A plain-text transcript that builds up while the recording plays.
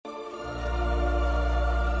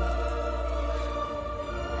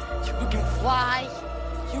You can fly,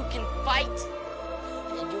 you can fight,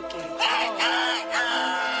 and you can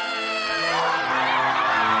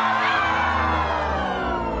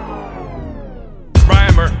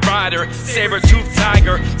Rhymer, rider, saber-toothed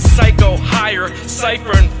tiger, psycho, higher,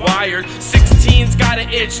 cipher and wired. 16's got an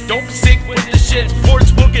itch, don't sick with the shit.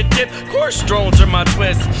 Sports will get dipped, course drones are my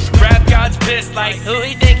twist. Rap god's pissed like who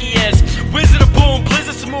he think he is. Wizard of boom,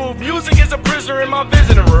 blizzard smooth, music is a prisoner in my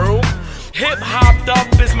visitor room. Hip hopped up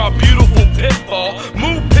is my beautiful pitfall.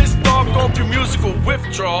 Move pissed off, going through musical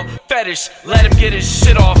withdrawal. Fetish, let him get his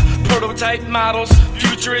shit off. Prototype models,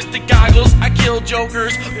 futuristic goggles. I kill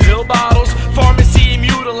jokers, pill bottles. Pharmacy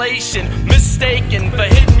mutilation, mistaken for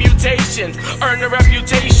hidden mutation. Earn a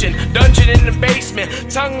reputation, dungeon in the basement.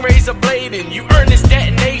 Tongue razor blading, you earn this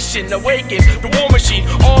detonation. Awaken the war machine,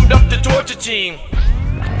 armed up the torture team.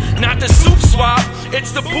 Not the soup swap,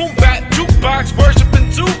 it's the boom bat jukebox worshiping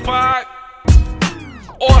Tupac.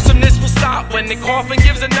 Awesomeness will stop when the coffin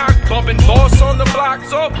gives a knock. Bumping boss on the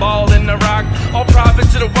blocks, all ball in the rock. All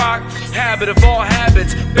profit to the rock, habit of all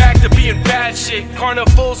habits. Back to being bad shit,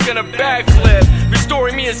 carnival's gonna backflip.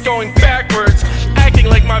 Restoring me is going backwards, acting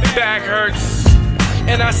like my back hurts.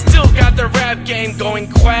 And I still got the rap game going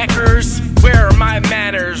quackers. Where are my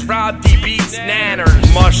manners? Rob D beats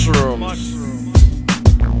nanners. Mushrooms.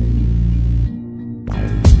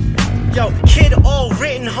 Yo, kid, all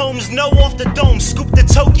written homes, no off the dome. Scoop the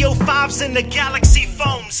Tokyo 5s in the Galaxy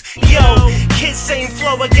foams. Yo, kid, same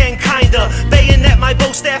flow again, kinda. Bayonet my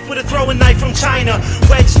bow staff with a throwing knife from China.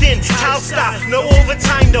 Wedged in, towel stop, no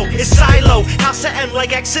overtime though. It's silo, house of M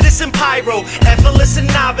like Exodus and Pyro. Effortless and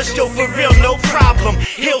novice, yo, for real, no problem.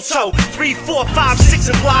 Heel toe, 3, 4, 5, 6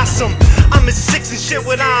 and blossom. I'm at 6 and shit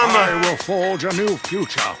with armor. I will forge a new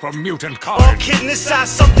future from mutant All cards. kidding aside,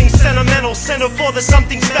 something sentimental. Center for the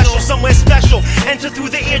something special, somewhere special. Enter through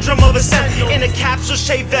the eardrum of a sentinel in a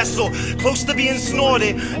capsule-shaped vessel, close to being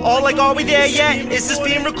snorted. All like, are we there yet? Is this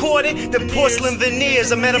being recorded? The porcelain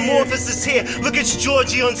veneers, a metamorphosis here. Look at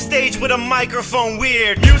Georgie on stage with a microphone,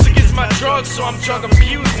 weird. Music is my drug, so I'm drug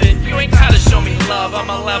abusing. You ain't gotta show me love, I'm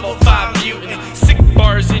a level 5 mutant. Sick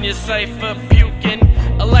bars in your cipher, puking.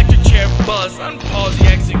 Electric chair buzz, unpause the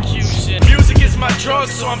execution. Music is my drug,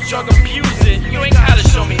 so I'm drug abusing. You ain't gotta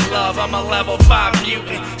show me love, I'm a level 5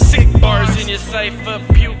 mutant. Sick bars in your cipher,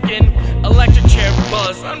 puking. Electric chair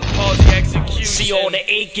buzz, unpause the execution. See all the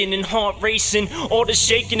aching and heart racing, all the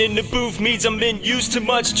shaking in the booth means I'm in used too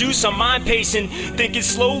much juice. I'm mind pacing, thinking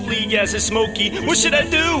slowly as a smoky. What should I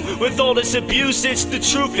do with all this abuse? It's the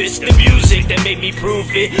truth, it's the music that made me prove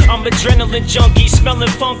it. I'm adrenaline junkie, smelling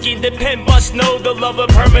funky. The pen must know the love of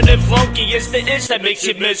permanent flunky. It's the itch that makes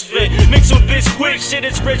you misfit. Mix with this quick shit,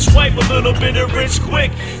 it's rich wipe, a little bit of rich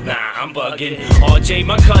quick. Nah, I'm bugging. RJ,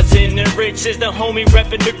 my cousin, and Rich is the homie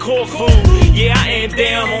reppin' the core food. Yeah, I am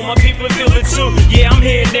down, all my people feel it too. Yeah, I'm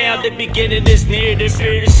here now, the beginning is near. The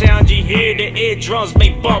fear, the sound you hear, the eardrums may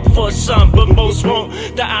bump for some, but most won't.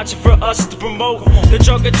 The option for us to promote the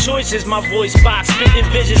drug of choice is my voice box. Spitting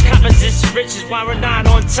visions, composition riches, while we're not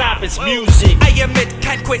on top, it's music. I admit,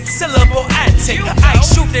 can't quit, syllable antic. I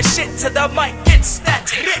shoot the shit to the mic, get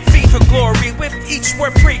static. Feed for glory with each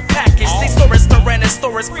word pre-packaged. These stories,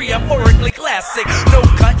 Tyrannosaurus, pre-aphorically classic. No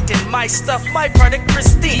cut in my stuff, my product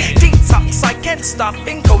pristine. Detox, I can't stop,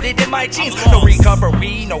 encoded in my genes. No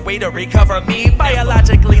recovery, no way to recover me.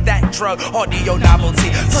 Biologically, that drug, audio novelty.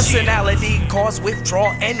 Personality, cause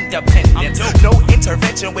withdrawal, independence. No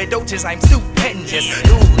intervention with doses, I'm stupendous.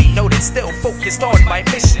 Newly noted, still focused on my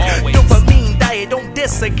mission. Dopamine diet, don't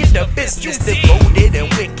diss or get the business. Devoted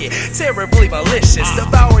and wicked, terribly malicious.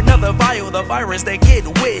 Devour another vial, the virus that get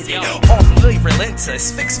with it. Awfully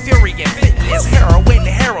relentless, fixed fury and fitness. Heroin,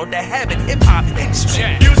 herald, the habit, hip-hop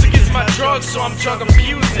instrument. Music is my drug, so I'm drug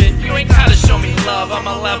abusing. You ain't gotta show me love, I'm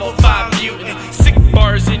a level 5 mutant. Sick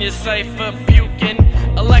bars in your cipher, puking.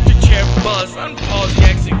 Electric chair buzz, unpause the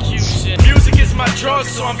execution. Music is my drug,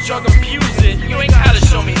 so I'm drug abusing. You ain't gotta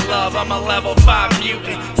show me love, I'm a level 5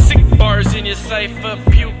 mutant. Sick bars in your cipher,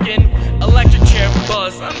 puking. Electric chair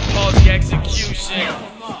buzz, unpause the execution.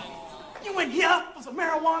 You in here for some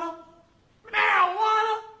marijuana?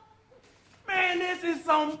 Marijuana? Man, this is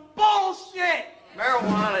some bullshit.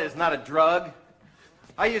 Marijuana is not a drug.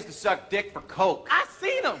 I used to suck dick for coke. I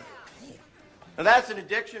seen them. Now that's an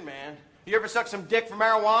addiction, man. You ever suck some dick for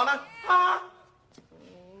marijuana? Huh?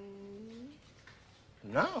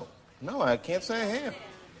 No, I can't say I have.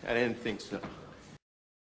 I didn't think so.